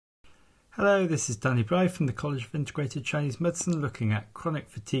Hello, this is Danny Blyth from the College of Integrated Chinese Medicine looking at chronic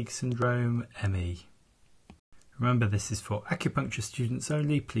fatigue syndrome, ME. Remember, this is for acupuncture students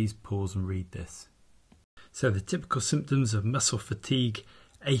only. Please pause and read this. So the typical symptoms of muscle fatigue,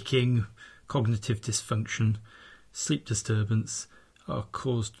 aching, cognitive dysfunction, sleep disturbance are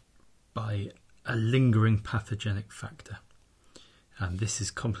caused by a lingering pathogenic factor. And this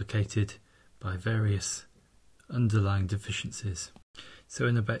is complicated by various underlying deficiencies. So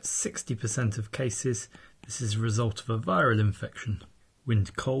in about 60% of cases, this is a result of a viral infection.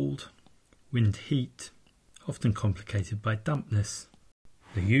 Wind cold, wind heat, often complicated by dampness.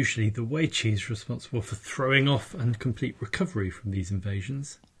 Now, usually the Wei Qi is responsible for throwing off and complete recovery from these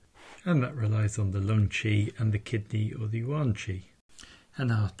invasions, and that relies on the lung Qi and the kidney or the Yuan Qi. And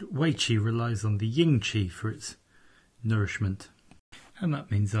our Wei Qi relies on the Ying Qi for its nourishment, and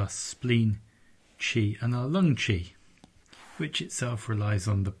that means our spleen Qi and our lung Qi, which itself relies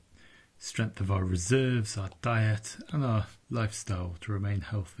on the strength of our reserves, our diet and our lifestyle to remain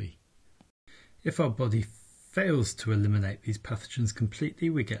healthy. If our body fails to eliminate these pathogens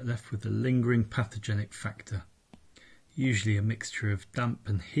completely, we get left with a lingering pathogenic factor, usually a mixture of damp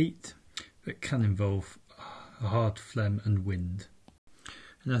and heat, but can involve a hard phlegm and wind.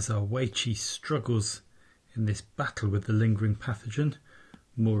 And as our Wei Qi struggles in this battle with the lingering pathogen,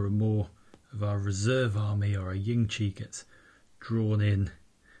 more and more of our reserve army or our Ying Qi gets drawn in,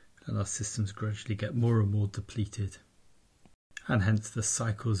 and our systems gradually get more and more depleted, and hence the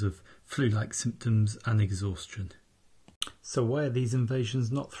cycles of flu-like symptoms and exhaustion. So why are these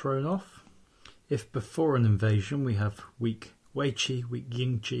invasions not thrown off? If before an invasion we have weak Wei Qi, weak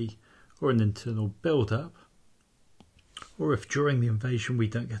Ying Qi, or an internal build-up, or if during the invasion we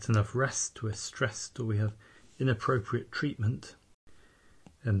don't get enough rest, we're stressed, or we have inappropriate treatment,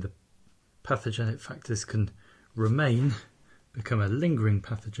 then the pathogenic factors can remain, become a lingering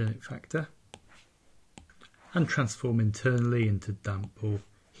pathogenic factor, and transform internally into damp or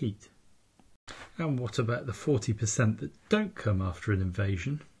heat. And what about the 40% that don't come after an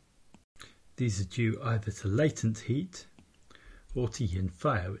invasion? These are due either to latent heat or to yin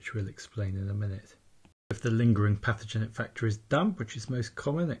fire, which we'll explain in a minute. If the lingering pathogenic factor is damp, which is most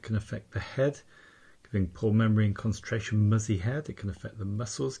common, it can affect the head, giving poor memory and concentration, muzzy head. It can affect the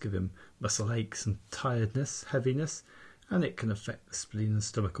muscles, giving muscle aches and tiredness, heaviness, and it can affect the spleen and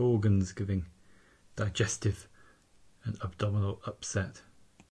stomach organs, giving digestive and abdominal upset.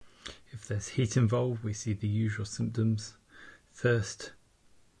 If there's heat involved, we see the usual symptoms: thirst,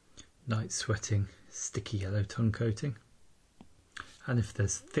 night sweating, sticky yellow tongue coating. And if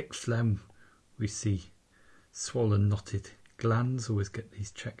there's thick phlegm, we see swollen, knotted glands. Always get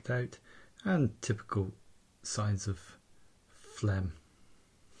these checked out, and typical signs of phlegm.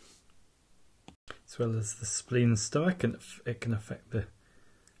 As well as the spleen and stomach, and it can affect the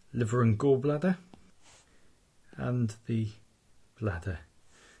liver and gallbladder and the bladder,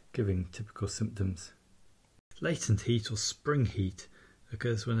 giving typical symptoms. Latent heat or spring heat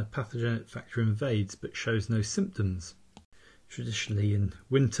occurs when a pathogenic factor invades but shows no symptoms, traditionally in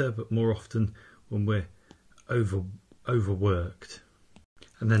winter, but more often when we're overworked.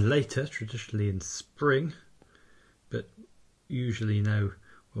 And then later, traditionally in spring, but usually now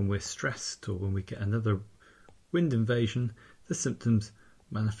when we're stressed or when we get another wind invasion, the symptoms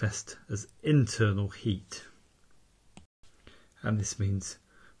manifest as internal heat. And this means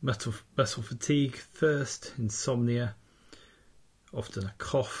muscle fatigue, thirst, insomnia, often a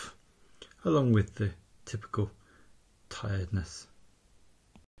cough, along with the typical tiredness.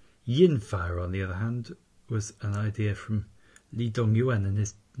 Yin fire, on the other hand, was an idea from Li Dongyuan in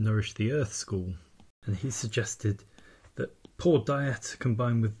his Nourish the Earth school, and he suggested that poor diet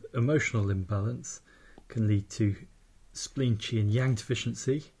combined with emotional imbalance can lead to spleen Qi and Yang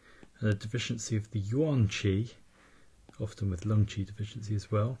deficiency, and a deficiency of the Yuan Qi, often with lung Qi deficiency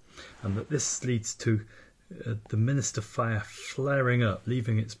as well, and that this leads to the minister fire flaring up,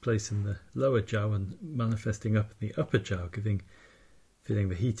 leaving its place in the lower jiao and manifesting up in the upper jiao, feeling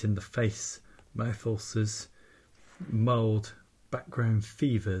the heat in the face, mouth ulcers, mild background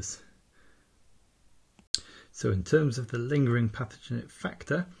fevers. So in terms of the lingering pathogenic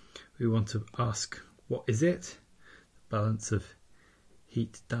factor, we want to ask, what is it? The balance of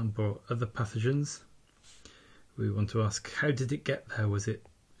heat, damp or other pathogens. We want to ask, how did it get there? Was it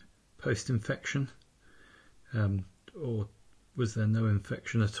post-infection? Or was there no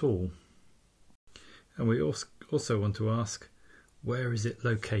infection at all? And we also want to ask, where is it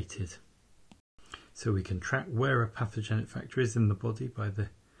located? So we can track where a pathogenic factor is in the body by the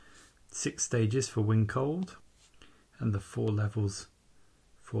 6 stages for wind cold and the 4 levels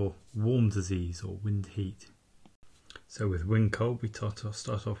for warm disease or wind heat. So with wind cold, we start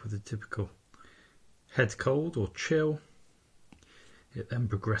off with a typical head cold or chill. It then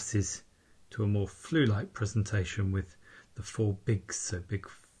progresses to a more flu-like presentation with the 4 bigs, so big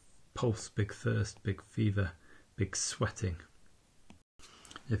pulse, big thirst, big fever, big sweating.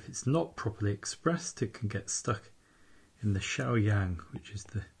 If it's not properly expressed, it can get stuck in the Xiaoyang, which is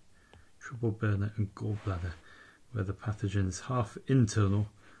the triple burner and gallbladder, where the pathogen is half internal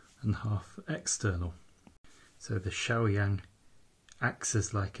and half external. So the Xiaoyang acts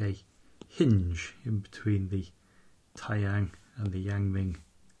as like a hinge in between the Taiyang and the Yangming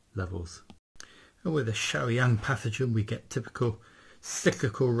levels. And with a Xiaoyang pathogen, we get typical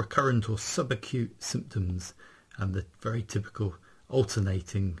cyclical, recurrent or subacute symptoms and the very typical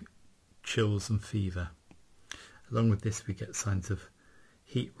alternating chills and fever. Along with this, we get signs of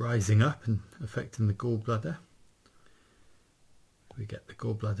heat rising up and affecting the gallbladder. We get the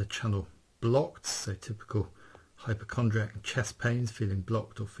gallbladder channel blocked, so typical hypochondriac and chest pains, feeling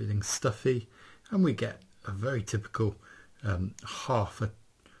blocked or feeling stuffy, and we get a very typical half a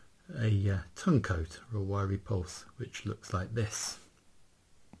tongue coat or a wiry pulse, which looks like this.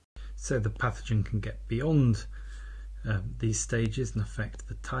 So the pathogen can get beyond these stages and affect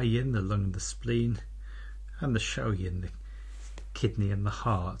the Taiyin, the lung and the spleen, and the Shaoyin, the kidney and the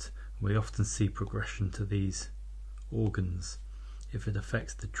heart. We often see progression to these organs. If it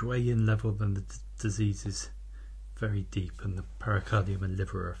affects the Zhuiyin level, then the disease is very deep and the pericardium and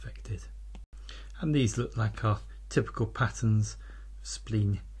liver are affected. And these look like our typical patterns of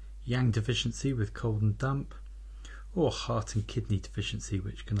spleen yang deficiency with cold and damp, or heart and kidney deficiency,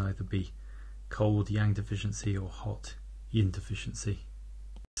 which can either be cold yang deficiency or hot yin deficiency.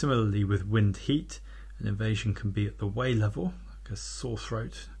 Similarly with wind heat, an invasion can be at the Wei level, like a sore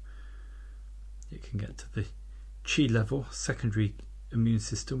throat. It can get to the Qi level, secondary immune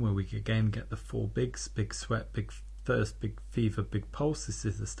system, where we again get the 4 bigs, big sweat, big thirst, big fever, big pulse. This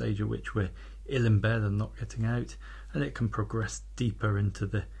is the stage at which we're ill in bed and not getting out, and it can progress deeper into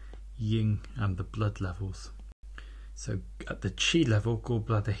the yin and the blood levels. So at the Qi level,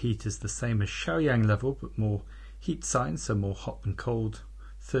 gallbladder heat is the same as Xiaoyang level, but more heat signs, so more hot and cold,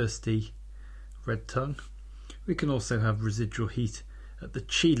 thirsty, red tongue. We can also have residual heat at the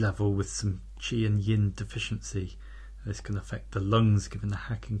Qi level with some Qi and Yin deficiency. This can affect the lungs, giving a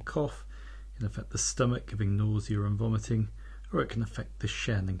hacking cough, it can affect the stomach, giving nausea and vomiting, or it can affect the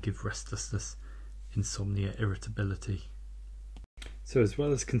Shen and give restlessness, insomnia, irritability. So as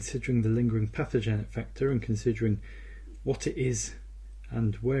well as considering the lingering pathogenic factor and considering what it is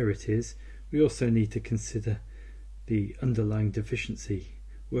and where it is, we also need to consider the underlying deficiency,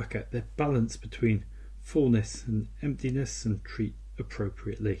 work out the balance between fullness and emptiness, and treat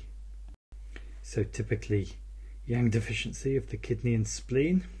appropriately. So typically yang deficiency of the kidney and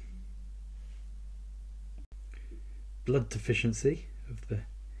spleen, blood deficiency of the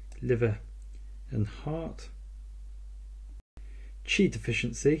liver and heart, Qi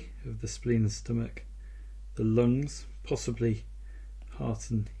deficiency of the spleen and stomach, the lungs, possibly heart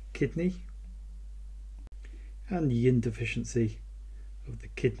and kidney, and Yin deficiency of the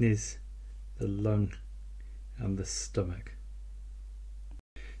kidneys, the lung and the stomach.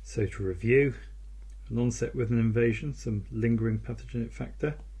 So to review, an onset with an invasion, some lingering pathogenic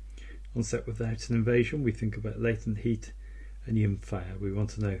factor. Onset without an invasion, we think about latent heat and yin fire. We want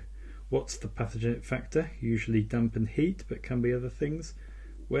to know what's the pathogenic factor, usually damp and heat, but can be other things.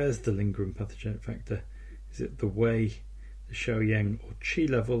 Where's the lingering pathogenic factor? Is it the Wei, the Xiaoyang or Qi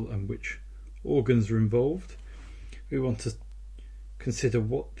level, and which organs are involved? We want to consider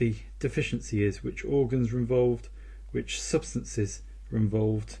what the deficiency is, which organs are involved, which substances are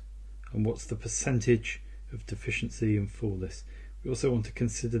involved, and what's the percentage of deficiency and fullness. We also want to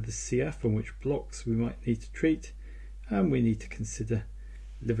consider the CF and which blocks we might need to treat, and we need to consider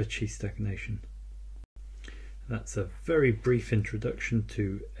liver Qi stagnation. That's a very brief introduction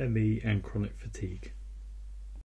to ME and chronic fatigue.